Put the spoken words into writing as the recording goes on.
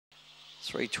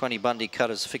320 Bundy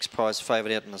Cutters, fixed price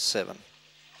favourite out in the 7.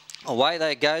 Away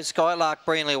they go, Skylark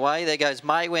brilliantly away. There goes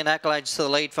May Win Accolades to the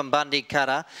lead from Bundy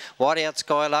Cutter. Wide out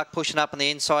Skylark pushing up on the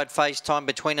inside FaceTime.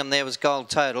 Between them there was Gold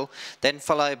Total. Then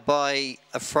followed by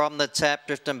From the Tap,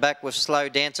 drifting back with Slow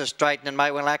Dancer, straighten, and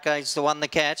May Win Accolades the one the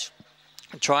catch.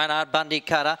 Trying hard Bundy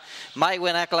Cutter. May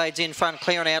Win Accolades in front,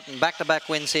 clearing out, and back-to-back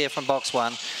wins here from box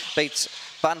 1. Beats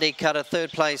Bundy Cutter,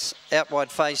 third place, out wide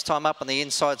FaceTime up on the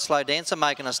inside, Slow Dancer,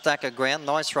 making a stack of ground.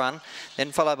 Nice run.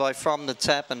 Then followed by From the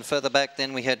Tap, and further back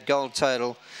then we had Gold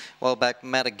Total, well back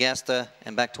Madagascar,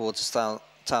 and back towards the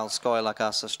tail Skylark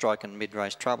after striking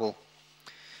mid-race trouble.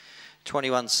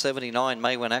 21.79,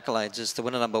 May Win Accolades is the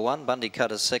winner number 1. Bundy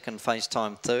Cutter second,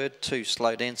 FaceTime third, 2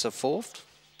 Slow Dancer fourth.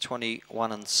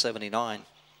 21.79.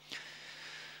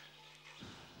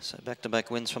 So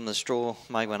back-to-back wins from the straw.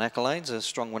 May Win Accolades, a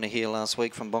strong winner here last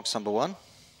week from box number 1.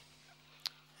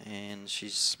 And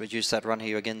she's reduced that run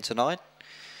here again tonight.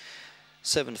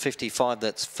 7.55,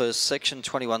 that's first section.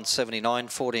 21.79,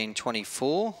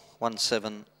 14.24,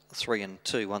 1.7, 3 and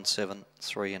 2, 1.7,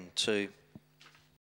 3 and 2.